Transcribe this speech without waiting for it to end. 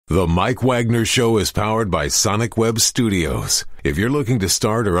The Mike Wagner Show is powered by Sonic Web Studios. If you're looking to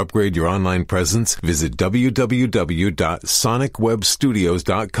start or upgrade your online presence, visit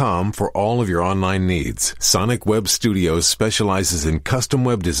www.sonicwebstudios.com for all of your online needs. Sonic Web Studios specializes in custom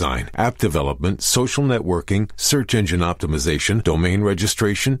web design, app development, social networking, search engine optimization, domain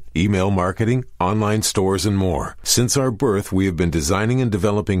registration, email marketing, online stores, and more. Since our birth, we have been designing and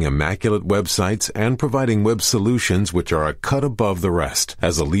developing immaculate websites and providing web solutions which are a cut above the rest.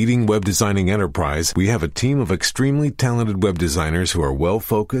 As a leading web designing enterprise, we have a team of extremely talented web designers who are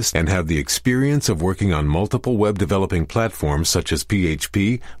well-focused and have the experience of working on multiple web developing platforms such as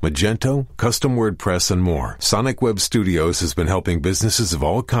PHP, Magento, custom WordPress, and more. Sonic Web Studios has been helping businesses of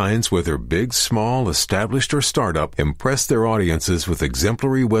all kinds, whether big, small, established, or startup, impress their audiences with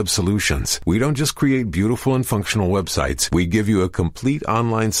exemplary web solutions. We don't just create beautiful and functional websites. We give you a complete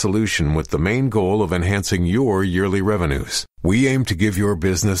online solution with the main goal of enhancing your yearly revenues. We aim to give your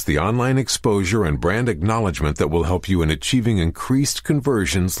business the online exposure and brand acknowledgement that will help you in achieving increased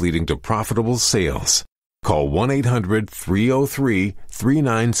conversions leading to profitable sales. Call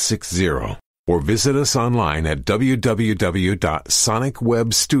 1-800-303-3960 or visit us online at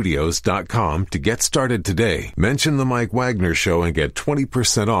www.sonicwebstudios.com to get started today. Mention the Mike Wagner Show and get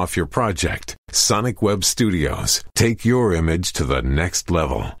 20% off your project. Sonic Web Studios. Take your image to the next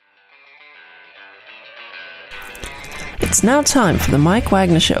level. It's now time for the Mike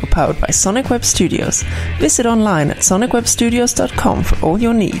Wagner Show, powered by Sonic Web Studios. Visit online at sonicwebstudios.com for all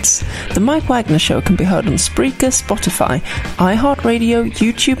your needs. The Mike Wagner Show can be heard on Spreaker, Spotify, iHeartRadio,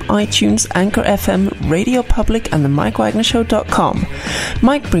 YouTube, iTunes, Anchor FM, Radio Public, and the MikeWagnerShow.com.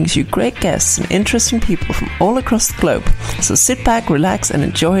 Mike brings you great guests and interesting people from all across the globe. So sit back, relax, and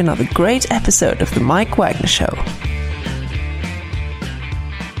enjoy another great episode of the Mike Wagner Show.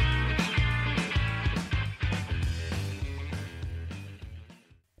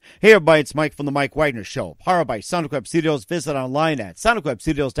 Hey everybody, it's Mike from the Mike Wagner Show, powered by Sonic Web Studios. Visit online at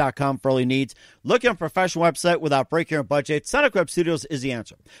sonicwebstudios.com for all your needs. Looking for a professional website without breaking your budget? Sonic Web Studios is the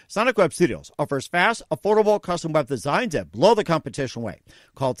answer. Sonic Web Studios offers fast, affordable custom web designs that blow the competition away.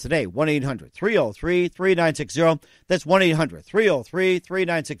 Call today, 1-800-303-3960. That's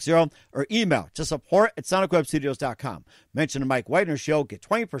 1-800-303-3960. Or email to support at sonicwebstudios.com. Mention the Mike Wagner Show, get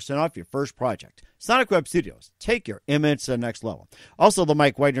 20% off your first project. Sonic Web Studios, take your image to the next level. Also, the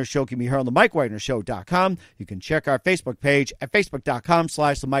Mike Wagner Show can be heard on the MikeWagnerShow.com. You can check our Facebook page at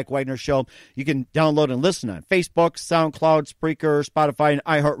facebook.com/the Mike Wagner Show. You can download and listen on Facebook, SoundCloud, Spreaker, Spotify, and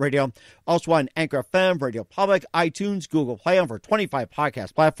iHeartRadio. Also on Anchor FM, Radio Public, iTunes, Google Play, and over 25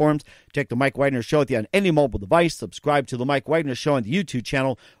 podcast platforms. Take the Mike Wagner Show with you on any mobile device. Subscribe to the Mike Wagner Show on the YouTube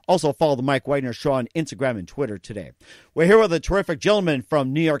channel. Also follow the Mike Wagner Show on Instagram and Twitter today. We're here with a terrific gentleman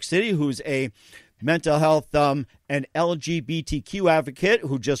from New York City who's a mental health and LGBTQ advocate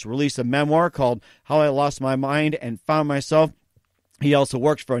who just released a memoir called How I Lost My Mind and Found Myself. He also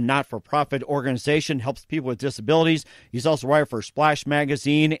works for a not-for-profit organization, helps people with disabilities. He's also a writer for Splash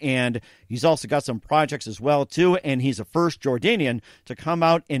Magazine, and he's also got some projects as well, too. And he's the first Jordanian to come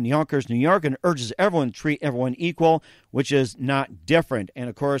out in Yonkers, New York, and urges everyone to treat everyone equal, which is not different. And,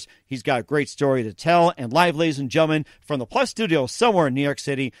 of course, he's got a great story to tell. And live, ladies and gentlemen, from the Plus Studio somewhere in New York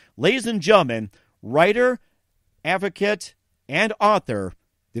City, ladies and gentlemen, writer, advocate, and author,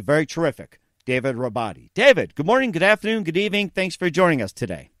 the very terrific David Rabadi. David, good morning, good afternoon, good evening. Thanks for joining us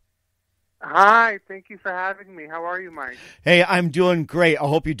today. Hi, thank you for having me. How are you, Mike? Hey, I'm doing great. I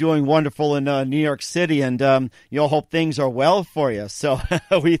hope you're doing wonderful in New York City, and hope things are well for you. So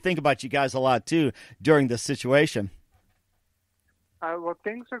we think about you guys a lot, too, during this situation. Well,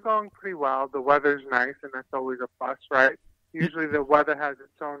 things are going pretty well. The weather's nice, and that's always a plus, right? Usually the weather has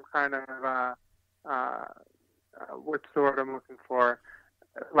its own kind of, what's the word I'm looking for?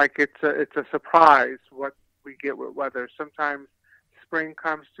 Like it's a surprise what we get with weather. Sometimes spring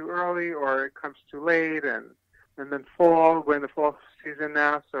comes too early or it comes too late, and then fall. We're in the fall season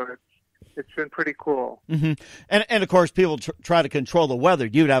now, so it's been pretty cool. Mm-hmm. And of course, people try to control the weather.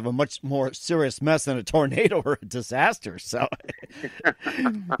 You'd have a much more serious mess than a tornado or a disaster. So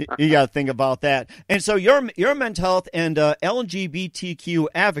you got to think about that. And so you're a mental health and LGBTQ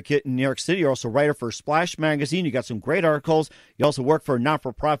advocate in New York City. You're also a writer for Splash Magazine. You got some great articles. You also work for a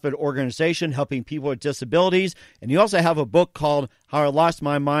not-for-profit organization helping people with disabilities. And you also have a book called How I Lost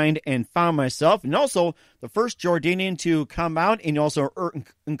My Mind and Found Myself. And also the first Jordanian to come out, and also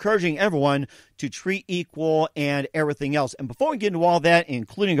encouraging everyone to treat equal and everything else. And before we get into all that,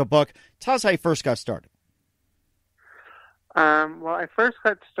 including a book, tell us how you first got started. Well, I first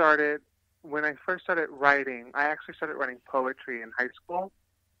got started when I first started writing. I actually started writing poetry in high school.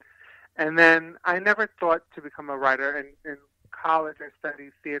 And then I never thought to become a writer. And in college, I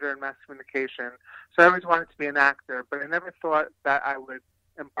studied theater and mass communication. So I always wanted to be an actor, but I never thought that I would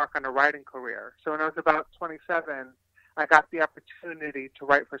embark on a writing career. So when I was about 27, I got the opportunity to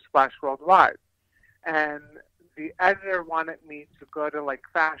write for Splash Worldwide. And the editor wanted me to go to like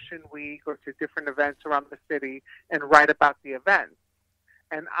Fashion Week or to different events around the city and write about the events.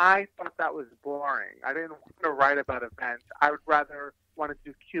 And I thought that was boring. I didn't want to write about events. I would rather want to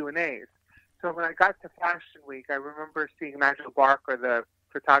do Q&As. So when I got to Fashion Week, I remember seeing Nigel Barker, the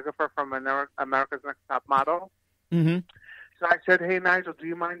photographer from America's Next Top Model. Mm-hmm. So I said, hey, Nigel, do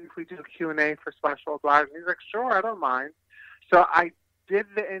you mind if we do a Q&A for Splash Worldwide? And he's like, sure, I don't mind. So I did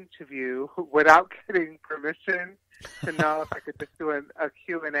the interview without getting permission to know if I could just do a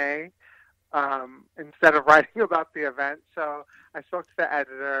Q&A instead of writing about the event. So I spoke to the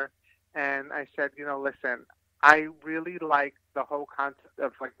editor, and I said, listen, I really like the whole concept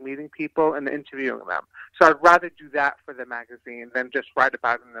of like meeting people and interviewing them. So I'd rather do that for the magazine than just write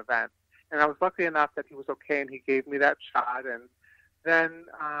about an event. And I was lucky enough that he was okay and he gave me that shot. And then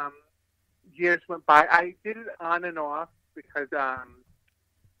years went by. I did it on and off because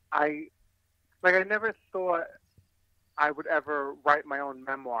I never thought I would ever write my own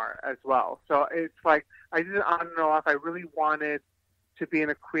memoir as well. So it's like I did it on and off. I really wanted to be in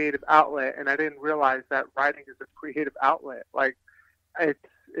a creative outlet, and I didn't realize that writing is a creative outlet. Like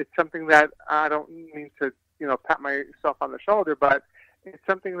it's something that I don't mean to pat myself on the shoulder, but it's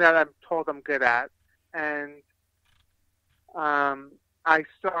something that I'm told I'm good at. And I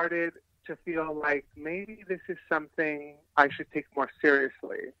started to feel like maybe this is something I should take more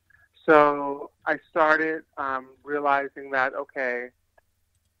seriously. So I started realizing that, okay,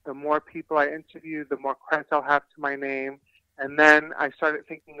 the more people I interview, the more credits I'll have to my name. And then I started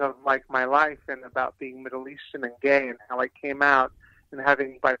thinking of like my life and about being Middle Eastern and gay and how I came out and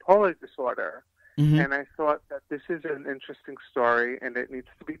having bipolar disorder. Mm-hmm. And I thought that this is an interesting story and it needs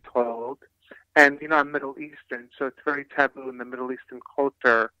to be told. And, I'm Middle Eastern, so it's very taboo in the Middle Eastern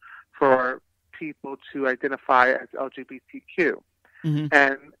culture for people to identify as LGBTQ. Mm-hmm.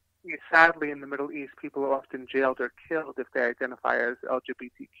 And sadly, in the Middle East, people are often jailed or killed if they identify as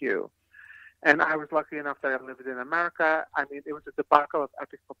LGBTQ. And I was lucky enough that I lived in America. I mean, it was a debacle of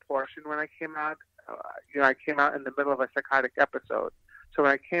epic proportion when I came out. I came out in the middle of a psychotic episode. So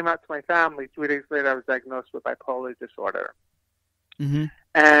when I came out to my family, 3 days later, I was diagnosed with bipolar disorder. Mm-hmm.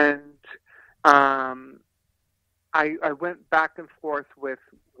 And I went back and forth with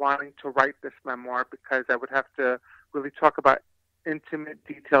wanting to write this memoir because I would have to really talk about intimate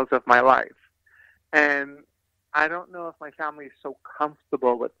details of my life. And I don't know if my family is so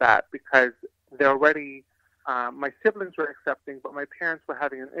comfortable with that because they're already, my siblings were accepting, but my parents were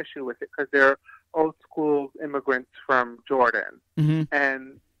having an issue with it because they're old school immigrants from Jordan. Mm-hmm.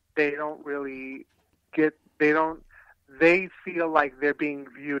 And they don't really they feel like they're being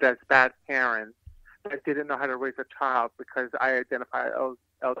viewed as bad parents that didn't know how to raise a child because I identify as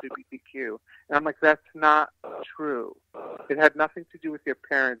LGBTQ. And I'm like, that's not true. It had nothing to do with your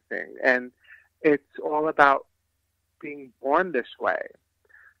parenting. And it's all about being born this way.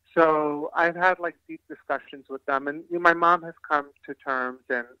 So I've had like deep discussions with them, and my mom has come to terms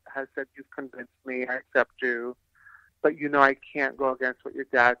and has said, you've convinced me, I accept you, but I can't go against what your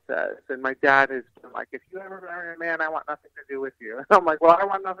dad says. And my dad has been like, if you ever marry a man, I want nothing to do with you. And I'm like, well, I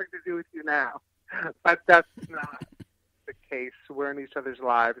want nothing to do with you now. But that's not the case. We're in each other's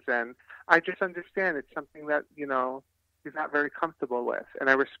lives, and I just understand it's something that, he's not very comfortable with, and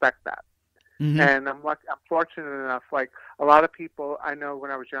I respect that. Mm-hmm. And I'm fortunate enough, like a lot of people I know when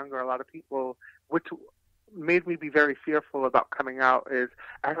I was younger, a lot of people, which made me be very fearful about coming out, is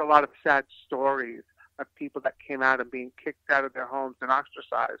I heard a lot of sad stories of people that came out and being kicked out of their homes and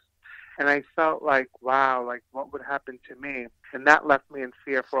ostracized. And I felt like, wow, like what would happen to me? And that left me in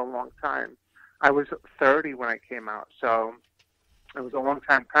fear for a long time. I was 30 when I came out, so it was a long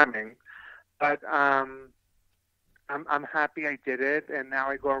time coming. But I'm happy I did it, and now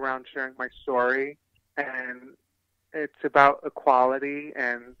I go around sharing my story, and it's about equality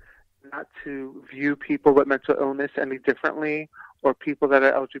and not to view people with mental illness any differently or people that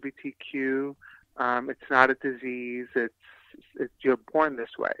are LGBTQ. It's not a disease. It's you're born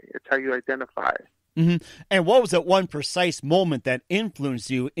this way. It's how you identify. Mm-hmm. And what was that one precise moment that influenced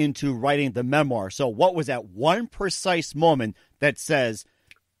you into writing the memoir? So what was that one precise moment that says,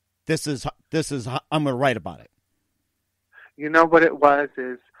 this is I'm going to write about it? You know what it was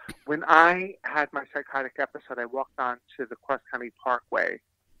is when I had my psychotic episode, I walked on to the Cross County Parkway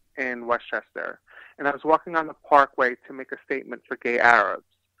in Westchester. And I was walking on the parkway to make a statement for gay Arabs.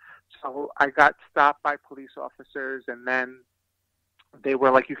 So I got stopped by police officers, and then they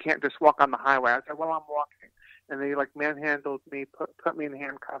were like, you can't just walk on the highway. I said, well, I'm walking. and they like manhandled me, put me in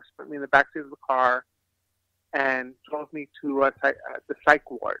handcuffs, put me in the backseat of the car, and drove me to the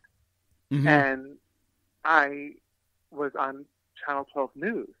psych ward. Mm-hmm. And I was on Channel 12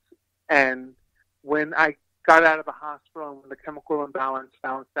 News. And when I got out of the hospital and when the chemical imbalance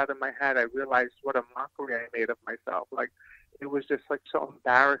balanced out in my head, I realized what a mockery I made of myself. Like, it was just like so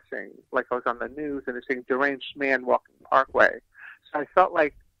embarrassing. Like, I was on the news and they're saying deranged man walking Parkway. So I felt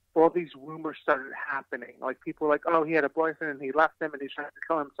like all these rumors started happening. Like, people were like, oh, he had a boyfriend and he left him and he's trying to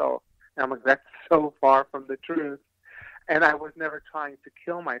kill himself. And I'm like, that's so far from the truth. And I was never trying to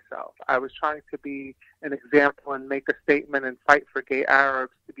kill myself. I was trying to be an example and make a statement and fight for gay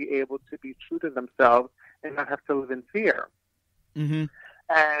Arabs to be able to be true to themselves and not have to live in fear. Mm-hmm.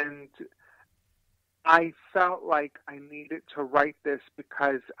 And I felt like I needed to write this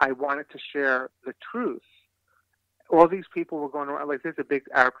because I wanted to share the truth. All these people were going around, like, there's a big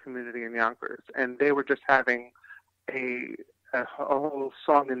Arab community in Yonkers, and they were just having a whole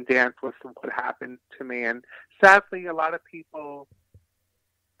song and dance with what happened to me. And sadly, a lot of people,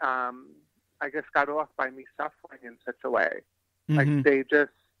 I guess, got off by me suffering in such a way. Mm-hmm. Like, they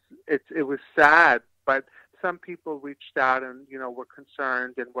just, it was sad, but some people reached out and, were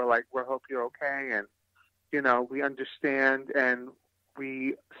concerned and were like, we hope you're okay. And, we understand and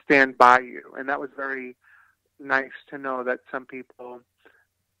we stand by you. And that was very nice to know that some people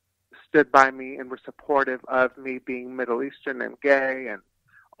stood by me and were supportive of me being Middle Eastern and gay and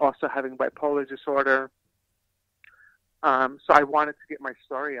also having bipolar disorder. So I wanted to get my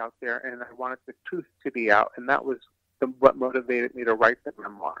story out there, and I wanted the truth to be out, and that was what motivated me to write the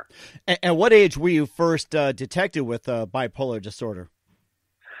memoir. At what age were you first detected with bipolar disorder?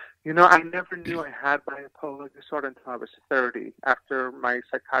 I never knew I had bipolar disorder until I was 30, after my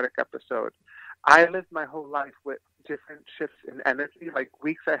psychotic episode. I lived my whole life with different shifts in energy. Like,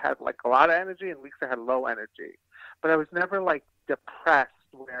 weeks I had like a lot of energy and weeks I had low energy. But I was never like depressed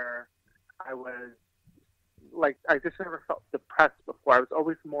where I was like, I just never felt depressed before. I was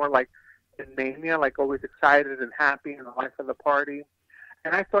always more like in mania, like always excited and happy and the life of the party.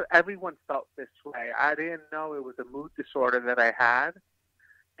 And I thought everyone felt this way. I didn't know it was a mood disorder that I had.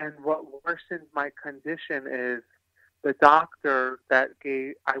 And what worsened my condition is the doctor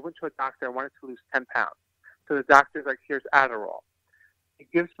I went to a doctor, I wanted to lose 10 pounds. So the doctor's like, here's Adderall. He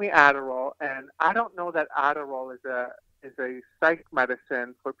gives me Adderall, and I don't know that Adderall is a psych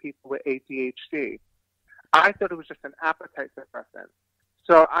medicine for people with ADHD. I thought it was just an appetite suppressant.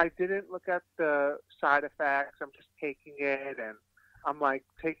 So I didn't look at the side effects. I'm just taking it, and I'm like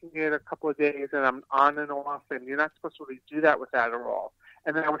taking it a couple of days, and I'm on and off, and you're not supposed to really do that with Adderall.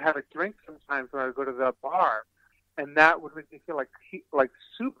 And then I would have a drink sometimes when I would go to the bar, and that would make me feel like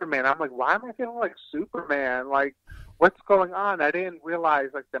Superman. I'm like, why am I feeling like Superman? Like, what's going on? I didn't realize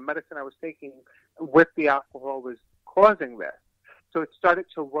like the medicine I was taking with the alcohol was causing this. So it started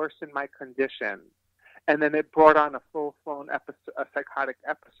to worsen my condition. And then it brought on a full-blown psychotic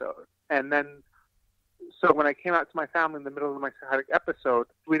episode. And then, so when I came out to my family in the middle of my psychotic episode,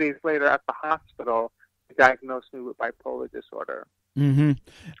 3 days later at the hospital, they diagnosed me with bipolar disorder. Mm-hmm.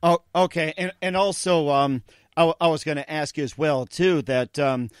 Oh, okay. And also, I was going to ask you as well, too, that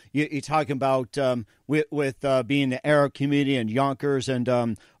you're talking about with being the Arab community in Yonkers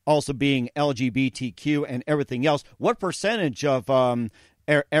and also being LGBTQ and everything else. What percentage of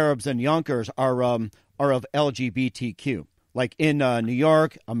Arabs in Yonkers are of LGBTQ? Like in New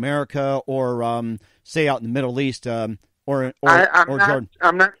York, America, or say out in the Middle East, or Jordan?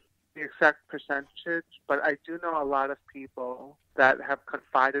 I'm not the exact percentage, but I do know a lot of people that have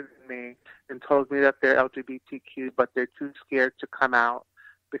confided in me and told me that they're LGBTQ, but they're too scared to come out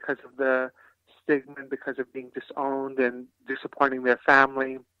because of the stigma and because of being disowned and disappointing their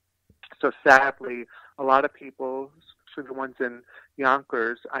family. So sadly, a lot of people, especially the ones in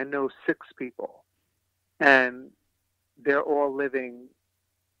Yonkers, I know 6 people, and they're all living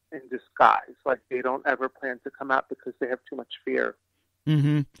in disguise. Like, they don't ever plan to come out because they have too much fear.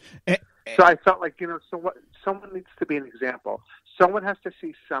 Mm-hmm. So I felt like, someone needs to be an example. Someone has to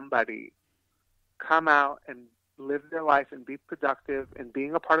see somebody come out and live their life and be productive and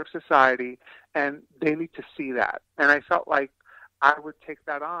being a part of society, and they need to see that. And I felt like I would take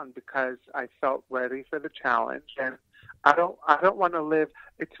that on because I felt ready for the challenge. And I don't want to live.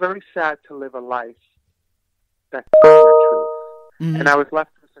 It's very sad to live a life that's not your truth. Mm-hmm. And I was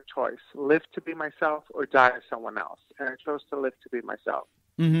left with a choice: live to be myself or die as someone else. And I chose to live to be myself.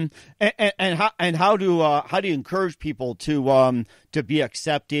 Mm-hmm. And how do you encourage people to be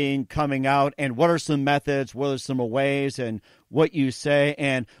accepting, coming out, and what are some methods, what are some ways, and what you say,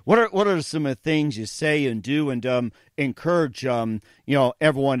 and what are some of the things you say and do, and encourage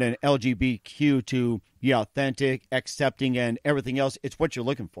everyone in LGBTQ to be authentic, accepting, and everything else. It's what you're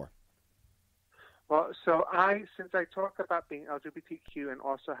looking for. Well, since I talk about being LGBTQ and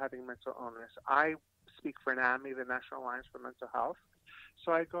also having mental illness, I speak for NAMI, the National Alliance for Mental Health.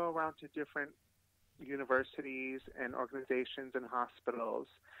 So I go around to different universities and organizations and hospitals,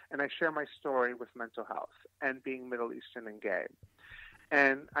 and I share my story with mental health and being Middle Eastern and gay.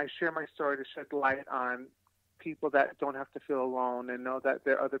 And I share my story to shed light on people that don't have to feel alone and know that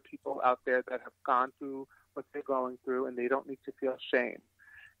there are other people out there that have gone through what they're going through and they don't need to feel shame.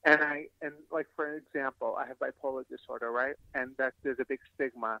 And like, for example, I have bipolar disorder, right? And that there's a big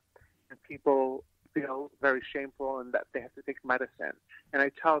stigma, and people feel very shameful and that they have to take medicine. And I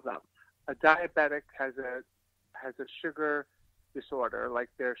tell them, a diabetic has a sugar disorder, like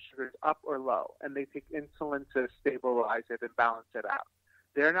their sugar's up or low, and they take insulin to stabilize it and balance it out.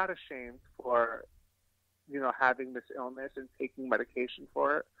 They're not ashamed for, having this illness and taking medication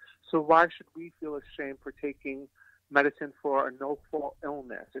for it. So why should we feel ashamed for taking medicine for a no-fault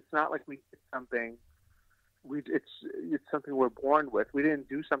illness? It's not like we did something. It's something we're born with. We didn't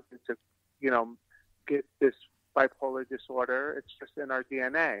do something to, get this bipolar disorder. It's just in our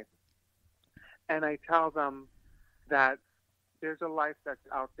DNA. And I tell them that there's a life that's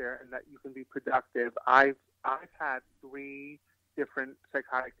out there and that you can be productive. I've had 3 different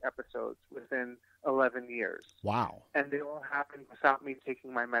psychotic episodes within 11 years. Wow. And they all happened without me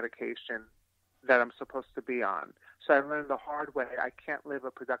taking my medication that I'm supposed to be on. So I learned the hard way I can't live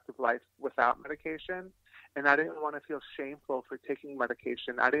a productive life without medication. And I didn't want to feel shameful for taking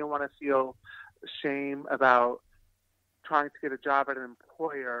medication. I didn't want to feel shame about trying to get a job at an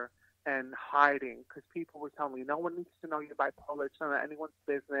employer and hiding, because people were telling me, no one needs to know you're bipolar. It's not anyone's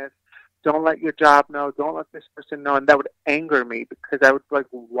business. Don't let your job know. Don't let this person know. And that would anger me, because I would be like,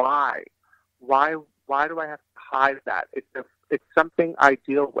 why? Why do I have to hide that? It's something I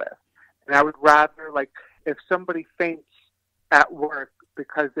deal with. And I would rather, like, if somebody faints at work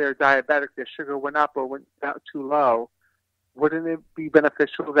because they're diabetic, their sugar went up or went down too low, wouldn't it be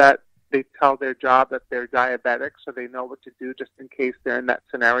beneficial that they tell their job that they're diabetic so they know what to do just in case they're in that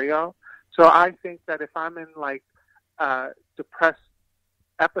scenario? So I think that if I'm in, like, a depressed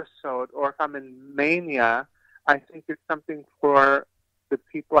episode or if I'm in mania, I think it's something for the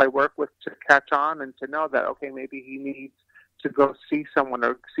people I work with to catch on and to know that, okay, maybe he needs to go see someone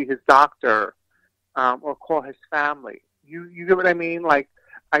or see his doctor or call his family. You get what I mean? Like,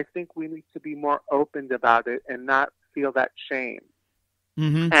 I think we need to be more open about it and not feel that shame.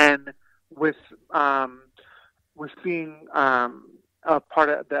 Mm-hmm. And with being a part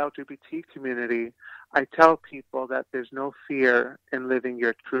of the LGBT community, I tell people that there's no fear in living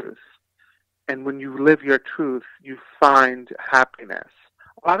your truth. And when you live your truth, you find happiness.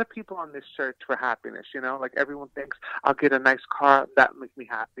 A lot of people on this search for happiness, like everyone thinks, I'll get a nice car, that makes me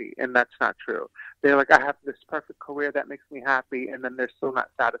happy. And that's not true. They're like, I have this perfect career that makes me happy. And then they're still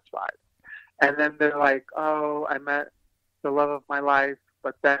not satisfied. And then they're like, oh, I met the love of my life,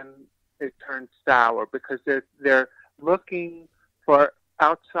 but then it turns sour because they're looking for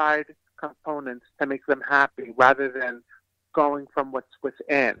outside components to make them happy rather than going from what's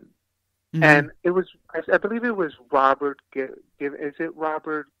within. Mm-hmm. And it was, I believe it was Robert, is it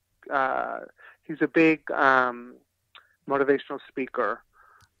Robert? He's a big motivational speaker.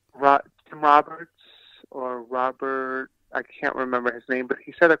 Tim Roberts or Robert, I can't remember his name, but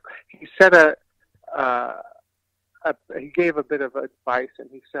he gave a bit of advice, and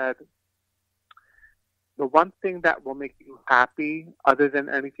he said, the one thing that will make you happy, other than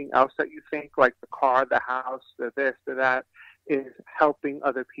anything else that you think, like the car, the house, the this, the that, is helping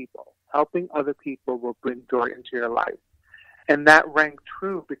other people. Helping other people will bring joy into your life. And that rang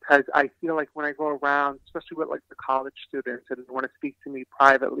true because I feel like when I go around, especially with like the college students, and they want to speak to me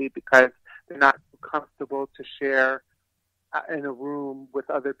privately because they're not comfortable to share in a room with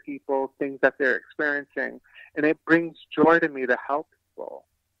other people things that they're experiencing. And it brings joy to me to help people.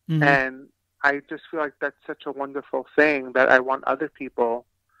 Mm-hmm. And I just feel like that's such a wonderful thing that I want other people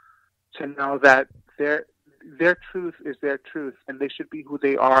to know that their truth is their truth, and they should be who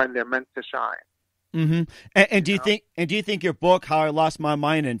they are, and they're meant to shine. Mm-hmm. And do you think your book, How I Lost My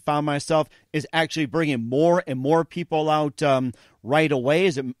Mind and Found Myself, is actually bringing more and more people out right away?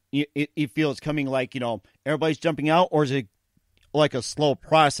 Is it you feel it's coming like everybody's jumping out, or is it like a slow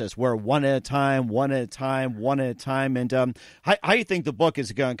process where one at a time? And how do you think the book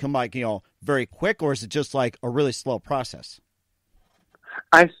is going to come like very quick, or is it just like a really slow process?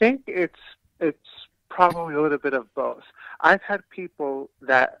 I think it's probably a little bit of both. I've had people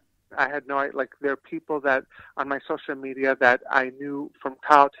that I had no idea, like there are people that on my social media that I knew from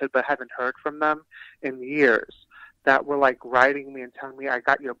childhood but haven't heard from them in years, that were like writing me and telling me, I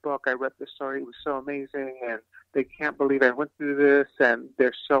got your book, I read the story, it was so amazing, and they can't believe I went through this, and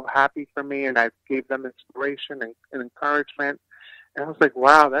they're so happy for me, and I gave them inspiration and encouragement. And I was like,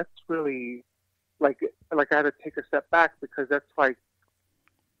 wow, that's really, like I had to take a step back, because that's like,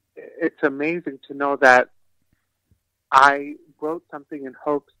 it's amazing to know that I wrote something in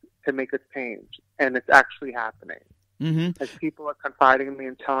hopes to make a change, and it's actually happening. Mm-hmm. Like, people are confiding in me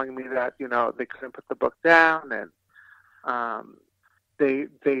and telling me that, they couldn't put the book down, and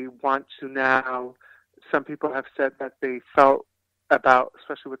they want to now. Some people have said that they felt about,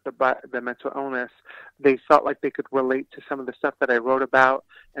 especially with the mental illness, they felt like they could relate to some of the stuff that I wrote about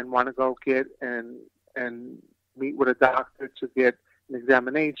and want to go get and meet with a doctor to get an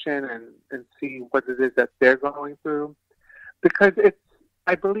examination and see what it is that they're going through. Because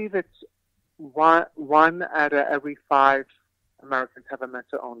I believe it's one out of every 5 Americans have a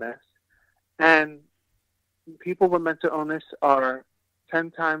mental illness, and people with mental illness are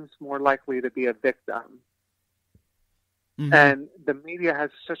 10 times more likely to be a victim. Mm-hmm. And the media has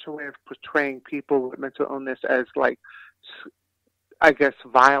such a way of portraying people with mental illness as, like, I guess,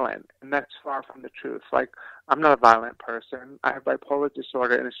 violent, and that's far from the truth. Like, I'm not a violent person. I have bipolar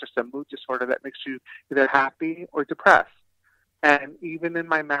disorder, and it's just a mood disorder that makes you either happy or depressed. And even in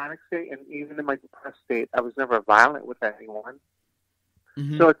my manic state and even in my depressed state, I was never violent with anyone.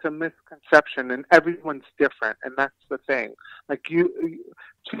 Mm-hmm. So it's a misconception, and everyone's different, and that's the thing. Like, two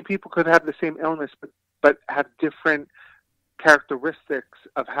people could have the same illness, but have different characteristics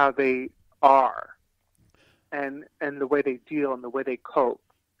of how they are, and the way they deal and the way they cope.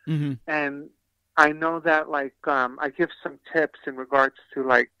 Mm-hmm. And I know that, like, I give some tips in regards to,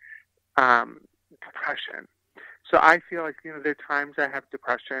 like, depression. So I feel like, there are times I have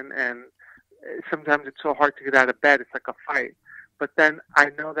depression, and sometimes it's so hard to get out of bed. It's like a fight. But then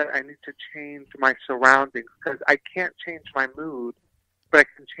I know that I need to change my surroundings, because I can't change my mood, but I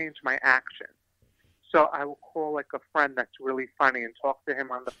can change my action. So I will call, like, a friend that's really funny and talk to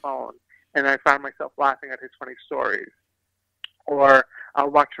him on the phone, and I find myself laughing at his funny stories. Or I'll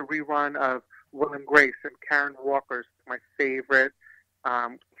watch a rerun of Will and Grace, and Karen Walker's my favorite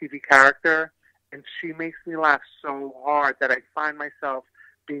TV character, and she makes me laugh so hard that I find myself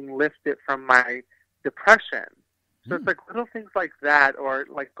being lifted from my depression. So it's like little things like that, or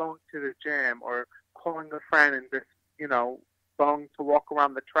like going to the gym, or calling a friend and just, going to walk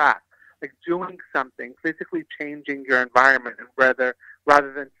around the track. Like, doing something, physically changing your environment, and rather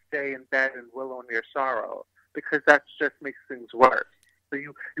than stay in bed and wallow in your sorrow, because that just makes things worse. So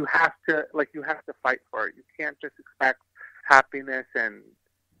you have to fight for it. You can't just expect happiness and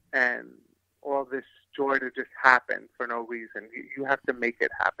all this joy to just happen for no reason. You have to make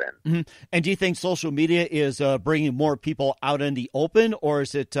it happen. Mm-hmm. And do you think social media is bringing more people out in the open, or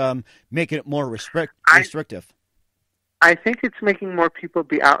is it making it more restrictive? I think it's making more people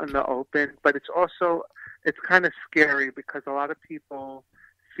be out in the open, but it's kind of scary, because a lot of people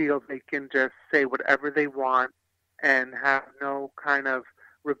feel they can just say whatever they want and have no kind of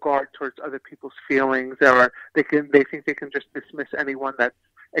regard towards other people's feelings, or they think they can just dismiss anyone that's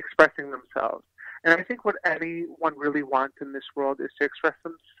expressing themselves. And I think what anyone really wants in this world is to express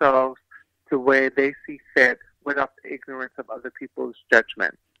themselves the way they see fit, without the ignorance of other people's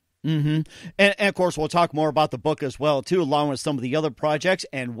judgment. Mm-hmm. And of course, we'll talk more about the book as well, too, along with some of the other projects.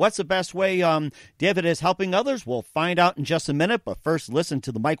 And what's the best way David is helping others? We'll find out in just a minute. But first, listen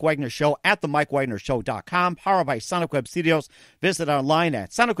to The Mike Wagner Show at themikewagnershow.com, powered by Sonic Web Studios. Visit online at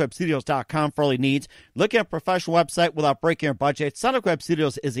sonicwebstudios.com for all your needs. Look at a professional website without breaking your budget. Sonic Web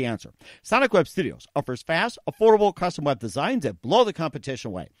Studios is the answer. Sonic Web Studios offers fast, affordable custom web designs that blow the competition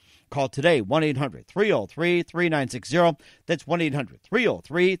away. Call today, 1-800-303-3960. That's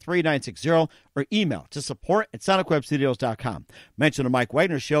 1-800-303-3960. Or email to support@sonicwebstudios.com. Mention the Mike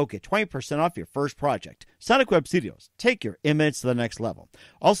Wagner Show. Get 20% off your first project. Sonic Web Studios. Take your image to the next level.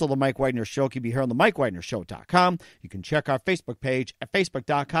 Also, the Mike Wagner Show can be heard on the MikeWagnerShow.com. You can check our Facebook page at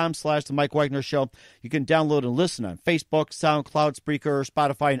Facebook.com/The Mike Wagner Show. You can download and listen on Facebook, SoundCloud, Spreaker,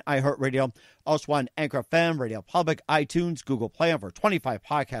 Spotify, and iHeartRadio. Also on Anchor FM, Radio Public, iTunes, Google Play, over 25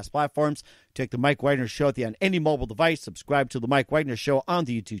 podcast platforms. Take the Mike Wagner Show on any mobile device. Subscribe to the Mike Wagner Show on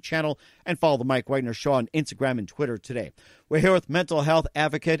the YouTube channel, and follow the Mike Wagner Show on Instagram and Twitter today. We're here with mental health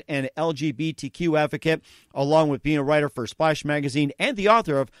advocate and LGBTQ advocate, along with being a writer for Splash Magazine and the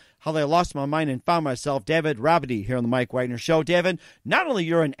author of How I Lost My Mind and Found Myself, David Rabadi, here on the Mike Wagner Show. David, not only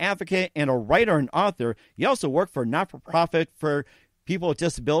you're an advocate and a writer and author, you also work for a not-for-profit for people with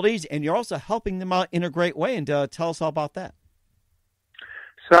disabilities, and you're also helping them out in a great way. And tell us all about that.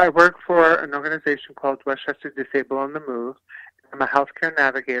 So I work for an organization called Westchester Disabled on the Move. I'm a healthcare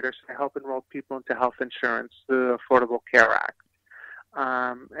navigator, so I help enroll people into health insurance through the Affordable Care Act.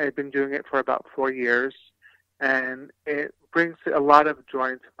 I've been doing it for about 4 years, and it brings a lot of joy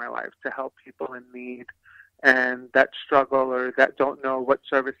into my life to help people in need and that struggle or that don't know what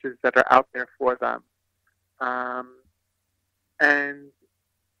services that are out there for them. And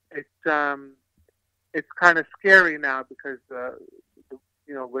it's kind of scary now because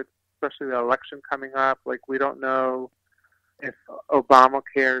with especially the election coming up, like we don't know if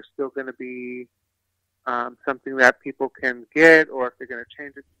Obamacare is still going to be something that people can get, or if they're going to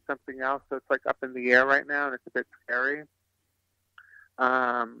change it to something else. So it's like up in the air right now, and it's a bit scary.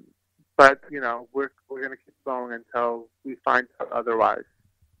 But we're going to keep going until we find out otherwise.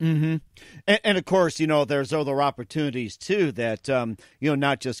 Mm-hmm. And of course, there's other opportunities too that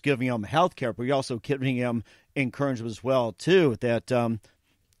not just giving them health care, but you're also giving them encouragement as well too. That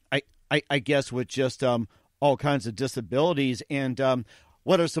I guess with just all kinds of disabilities. And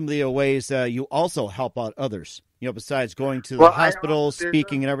what are some of the ways you also help out others? Besides going to the hospitals,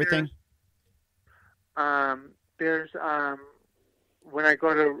 speaking, and everything. There's when I go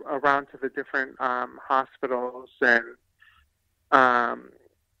around to the different hospitals and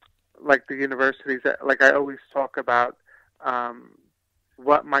like the universities, like I always talk about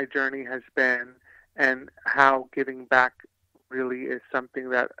what my journey has been and how giving back really is something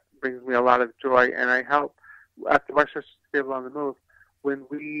that brings me a lot of joy. And I help at the Westchester Disabled on the Move. When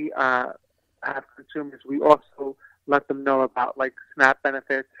we have consumers, we also let them know about like SNAP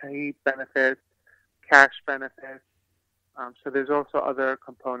benefits, HEAP benefits, cash benefits. So there's also other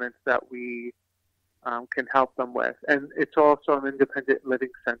components that we can help them with. And it's also an independent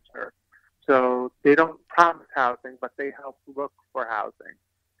living center. So they don't promise housing, but they help look for housing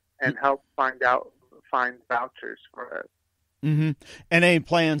and help find vouchers for it. Mm-hmm. And any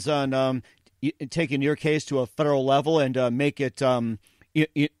plans on taking your case to a federal level and make it,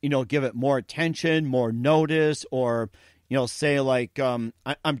 give it more attention, more notice, or, say like, I'm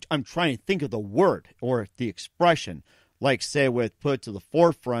trying to think of the word or the expression, like say with put to the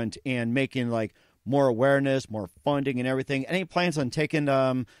forefront and making like more awareness, more funding and everything. Any plans on taking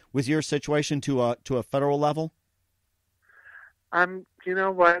with your situation to a federal level? You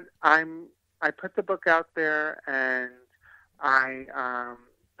know what? I put the book out there, and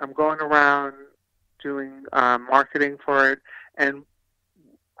I'm going around doing marketing for it, and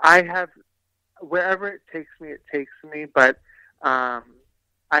I have wherever it takes me. But I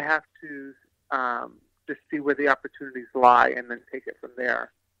have to just see where the opportunities lie, and then take it from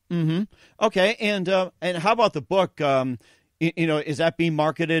there. Mm-hmm. Okay, and how about the book? Is that being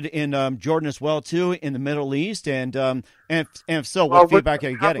marketed in Jordan as well too, in the Middle East? And if so, what feedback are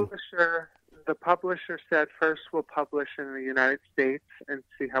you getting? The publisher said first we'll publish in the United States and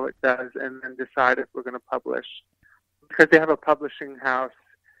see how it does, and then decide if we're going to publish, because they have a publishing house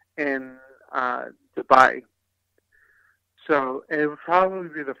in Dubai. So it would probably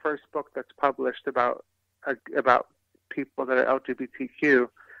be the first book that's published about people that are LGBTQ.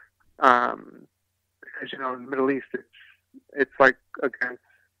 Because in the Middle East, it's like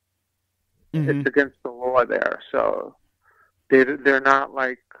it's against the law there. So they're not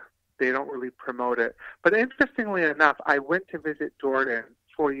like, they don't really promote it. But interestingly enough, I went to visit Jordan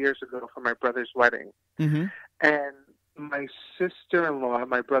 4 years ago for my brother's wedding, and my sister-in-law,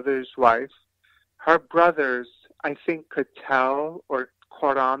 my brother's wife, her brothers, I think, could tell or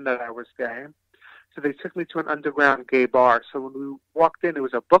caught on that I was gay. So they took me to an underground gay bar. So when we walked in, it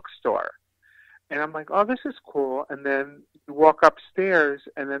was a bookstore. And I'm like, oh, this is cool. And then you walk upstairs,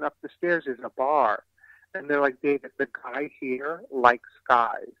 and then up the stairs is a bar. And they're like, David, the guy here likes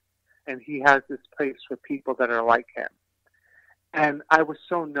guys. And he has this place for people that are like him. And I was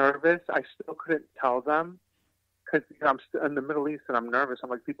so nervous, I still couldn't tell them. Because I'm still in the Middle East, and I'm nervous. I'm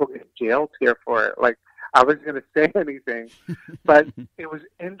like, people get jailed here for it. Like, I wasn't going to say anything. But it was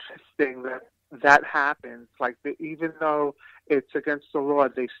interesting that happens. Like, even though it's against the law,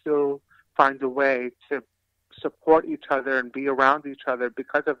 they still find a way to support each other and be around each other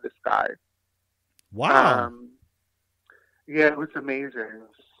because of this guy. Wow. Yeah, it was amazing.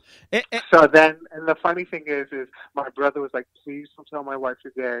 So then, and the funny thing is my brother was like, please don't tell my wife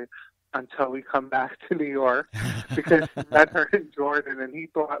you're gay until we come back to New York, because he met her in Jordan, and he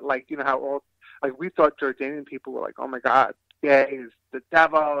thought, like, how we thought Jordanian people were like, oh my God, gay is the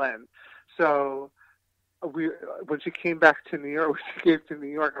devil. And so when she came back to New York, I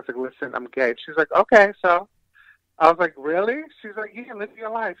was like, listen, I'm gay. She's like, okay. So I was like, really? She's like, yeah, live your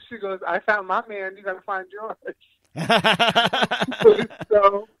life. She goes, I found my man, you got to find yours. It was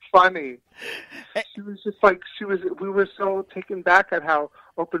so funny. She was just like, we were so taken back at how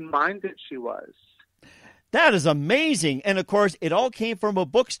open-minded she was. That is amazing. And of course, it all came from a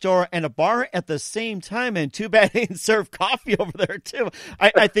bookstore and a bar at the same time. And too bad they didn't serve coffee over there, too.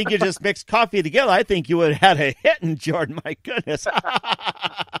 I think you just mixed coffee together. I think you would have had a hit in Jordan. My goodness.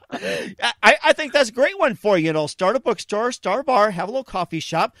 I think that's a great one for you. Start a bookstore, start a bar, have a little coffee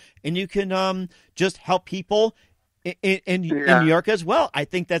shop, and you can just help people in New York as well. I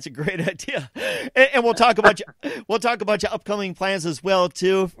think that's a great idea, and we'll talk about your upcoming plans as well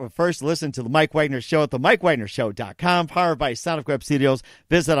too. First, listen to the Mike Wagner Show at the MikeWagnerShow.com, powered by Sonic Web Studios.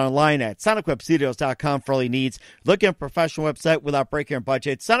 Visit online at SonicWebStudios.com for all your needs. Look at a professional website without breaking your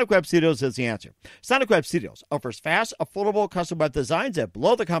budget. Sonic Web Studios is the answer. Sonic Web Studios offers fast, affordable custom web designs at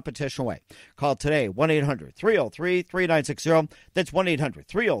below the competition rate. Call today 1-800-303-3960. That's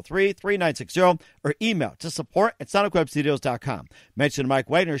 1-800-303-3960, or email to support@SonicWebStudios.com. Mention the Mike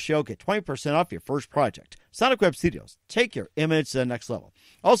Wagner Show. Get 20% off your first project. Sonic Web Studios. Take your image to the next level.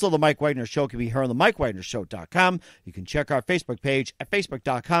 Also, the Mike Wagner Show can be heard on the MikeWagnerShow.com. You can check our Facebook page at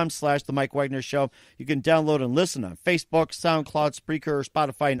Facebook.com/The Mike Wagner Show. You can download and listen on Facebook, SoundCloud, Spreaker,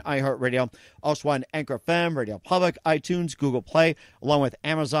 Spotify, and iHeartRadio. Also on Anchor FM, Radio Public, iTunes, Google Play, along with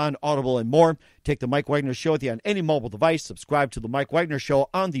Amazon, Audible, and more. Take the Mike Wagner Show with you on any mobile device. Subscribe to the Mike Wagner Show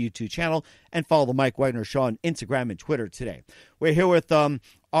on the YouTube channel, and follow the Mike Wagner Show on Instagram and Twitter today. We're here with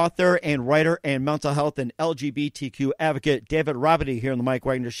author and writer and mental health and LGBTQ advocate David Rabadi here on the Mike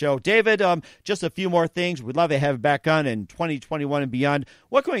Wagner Show. David, just a few more things. We'd love to have you back on in 2021 and beyond.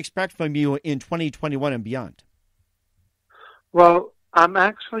 What can we expect from you in 2021 and beyond? Well, I'm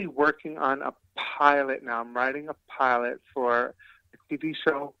actually working on a pilot now. I'm writing a pilot for a TV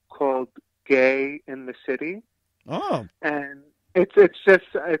show called Gay in the City. Oh, and it's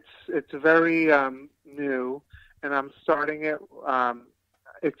very new, and I'm starting it.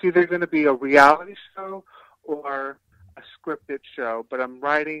 It's either going to be a reality show or a scripted show, but I'm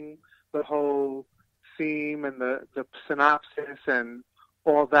writing the whole theme and the synopsis and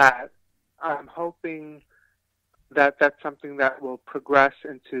all that. I'm hoping that that's something that will progress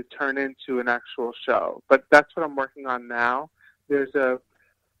into turn into an actual show. But that's what I'm working on now. There's a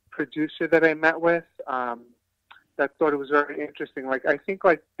producer that I met with that thought it was very interesting. Like, I think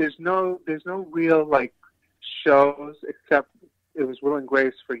there's no real shows, except it was Will and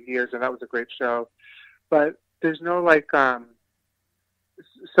Grace for years, and that was a great show. But there's no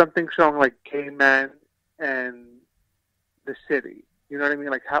something showing gay men and the city. You know what I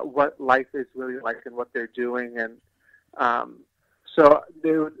mean? What life is really like and what they're doing. And so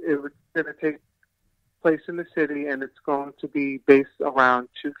it was going to take place in the city, and it's going to be based around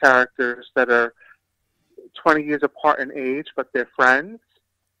two characters that are 20 years apart in age, but they're friends.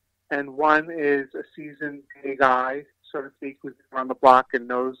 And one is a seasoned gay guy, so to speak, who's around the block and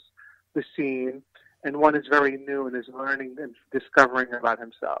knows the scene. And one is very new and is learning and discovering about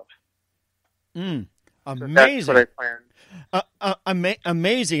himself. Amazing. So that's what I planned.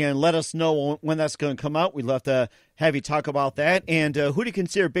 Amazing. And let us know when that's going to come out. We'd love to have you talk about that. And who do you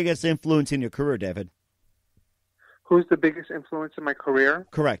consider biggest influence in your career, David? Who's the biggest influence in my career?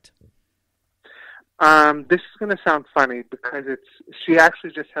 Correct. This is going to sound funny because she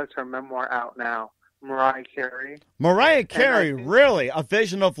actually just has her memoir out now, Mariah Carey. Mariah Carey, really? A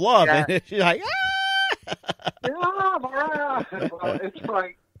Vision of Love. Yeah. And she's like, yeah, Mariah. Well, it's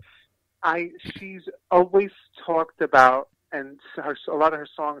she's always talked about, and a lot of her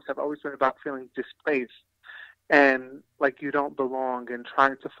songs have always been about feeling displaced and like you don't belong and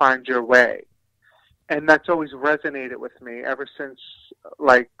trying to find your way. And that's always resonated with me ever since,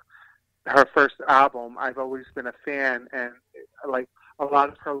 her first album. I've always been a fan, and a lot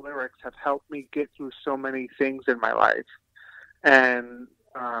of her lyrics have helped me get through so many things in my life. And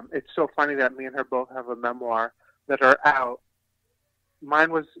it's so funny that me and her both have a memoir that are out. Mine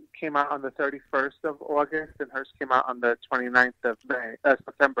came out on the 31st of August, and hers came out on the 29th of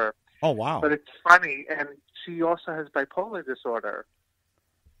September. oh, wow. But it's funny, and she also has bipolar disorder.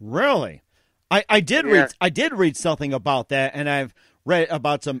 Really? I did read something about that, and I've read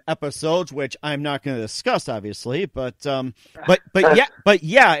about some episodes, which I'm not going to discuss, obviously, but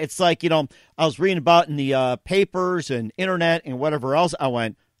yeah, it's like, I was reading about in the papers and internet and whatever else. I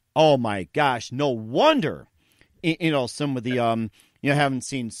went, oh my gosh, no wonder, some of the, haven't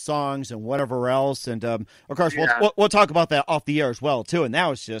seen songs and whatever else. And of course, we'll talk about that off the air as well, too. And that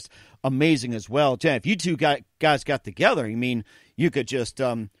was just amazing as well. Jen, if you two guys got together, you could just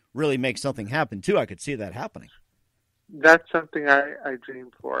really make something happen, too. I could see that happening. That's something I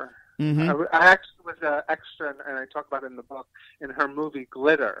dreamed for. Mm-hmm. I actually was an extra, and I talk about it in the book, in her movie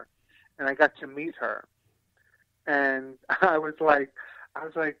Glitter, and I got to meet her. And I was like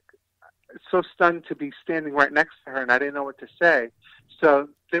so stunned to be standing right next to her, and I didn't know what to say. So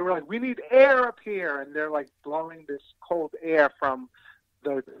they were like, "We need air up here," and they're like blowing this cold air from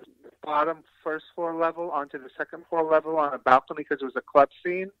the bottom first floor level onto the second floor level on a balcony because it was a club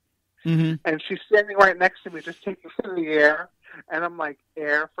scene. Mm-hmm. And she's standing right next to me, just taking in the air. And I'm like,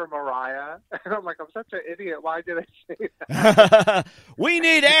 air for Mariah. And I'm like, I'm such an idiot. Why did I say that? We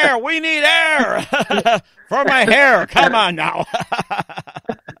need air. We need air for my hair. Come on now.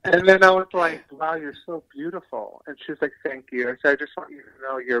 And then I was like, wow, you're so beautiful. And she was like, thank you. I said, I just want you to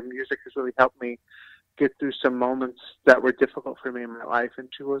know your music has really helped me get through some moments that were difficult for me in my life. And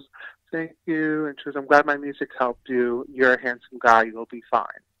she was, thank you. And she was, I'm glad my music helped you. You're a handsome guy. You'll be fine.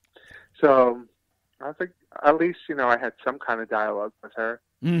 So I was like, at least, I had some kind of dialogue with her.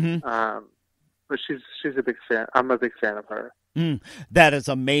 Mm-hmm. But she's a big fan. I'm a big fan of her. That is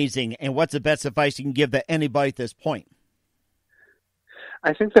amazing. And what's the best advice you can give to anybody at this point?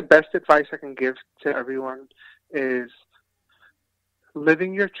 I think the best advice I can give to everyone is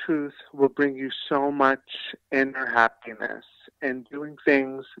living your truth will bring you so much inner happiness, and doing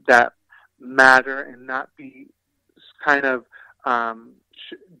things that matter and not be kind of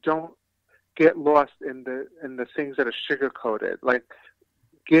don't get lost in the things that are sugar coated. Like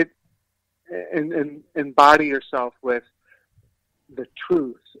get and embody yourself with the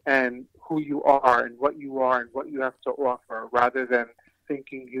truth and who you are and what you have to offer, rather than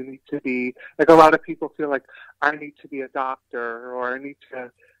thinking you need to be, like, a lot of people feel like I need to be a doctor, or I need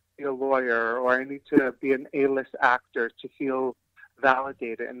to be a lawyer, or I need to be an A-list actor to feel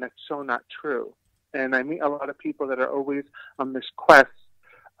validated, and that's so not true. And I meet a lot of people that are always on this quest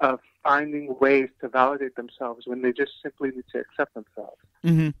of finding ways to validate themselves when they just simply need to accept themselves.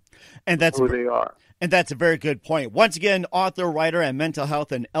 Mm-hmm. And that's who they are. And that's a very good point. Once again, author, writer, and mental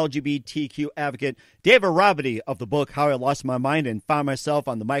health and LGBTQ advocate, David Rabadi of the book, How I Lost My Mind and Found Myself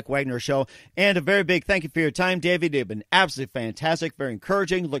on the Mike Wagner Show. And a very big thank you for your time, David. You've been absolutely fantastic, very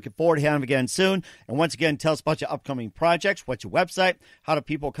encouraging. Looking forward to having you again soon. And once again, tell us about your upcoming projects. What's your website? How do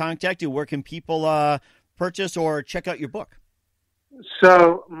people contact you? Where can people purchase or check out your book?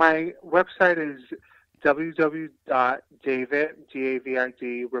 So my website is www.david,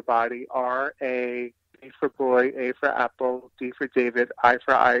 D-A-V-I-D, Rabadi, R-A, B for boy, A for apple, D for David, I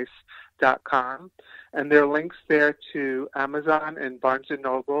for ice.com. And there are links there to Amazon and Barnes &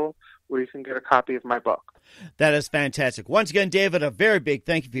 Noble where you can get a copy of my book. That is fantastic. Once again, David, a very big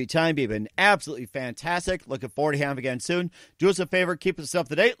thank you for your time. You've been absolutely fantastic. Looking forward to having you again soon. Do us a favor, keep us up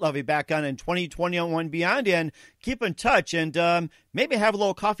to date. Love you back on in 2021 beyond, and keep in touch, and maybe have a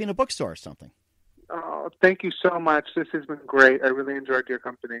little coffee in a bookstore or something. Oh, thank you so much. This has been great. I really enjoyed your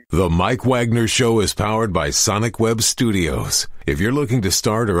company. The Mike Wagner Show is powered by Sonic Web Studios. If you're looking to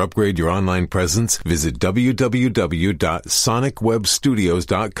start or upgrade your online presence, visit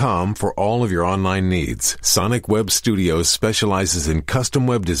www.sonicwebstudios.com for all of your online needs. Sonic Web Studios specializes in custom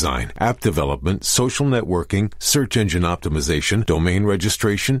web design, app development, social networking, search engine optimization, domain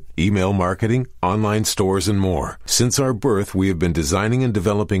registration, email marketing, online stores, and more. Since our birth, we have been designing and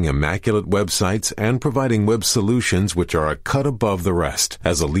developing immaculate websites and providing web solutions which are a cut above the rest.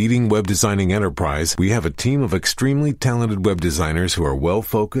 As a leading web designing enterprise, we have a team of extremely talented web designers who are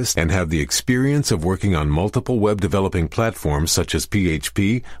well-focused and have the experience of working on multiple web developing platforms such as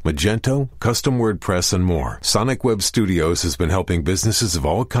PHP, Magento, Custom WordPress, and more. Sonic Web Studios has been helping businesses of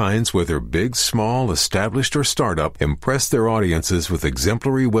all kinds, whether big, small, established, or startup, impress their audiences with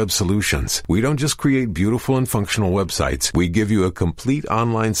exemplary web solutions. We don't just create beautiful and functional websites. We give you a complete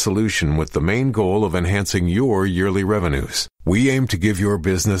online solution with the main goal of enhancing your yearly revenues. We aim to give your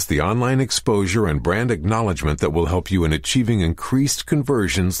business the online exposure and brand acknowledgement that will help you in achieving increased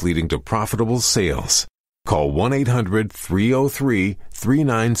conversions leading to profitable sales. Call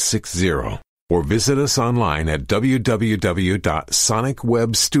 1-800-303-3960 or visit us online at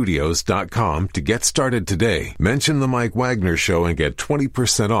www.sonicwebstudios.com to get started today. Mention the Mike Wagner Show and get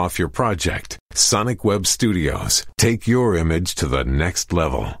 20% off your project. Sonic Web Studios. Take your image to the next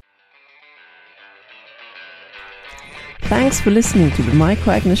level. Thanks for listening to the Mike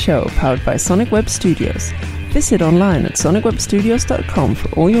Wagner Show, powered by Sonic Web Studios. Visit online at sonicwebstudios.com for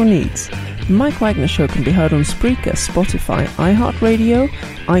all your needs. The Mike Wagner Show can be heard on Spreaker, Spotify, iHeartRadio,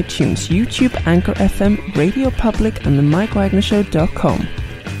 iTunes, YouTube, Anchor FM, Radio Public, and themikewagnershow.com.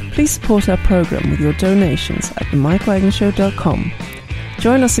 Please support our program with your donations at themikewagnershow.com.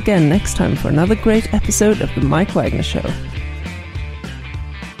 Join us again next time for another great episode of The Mike Wagner Show.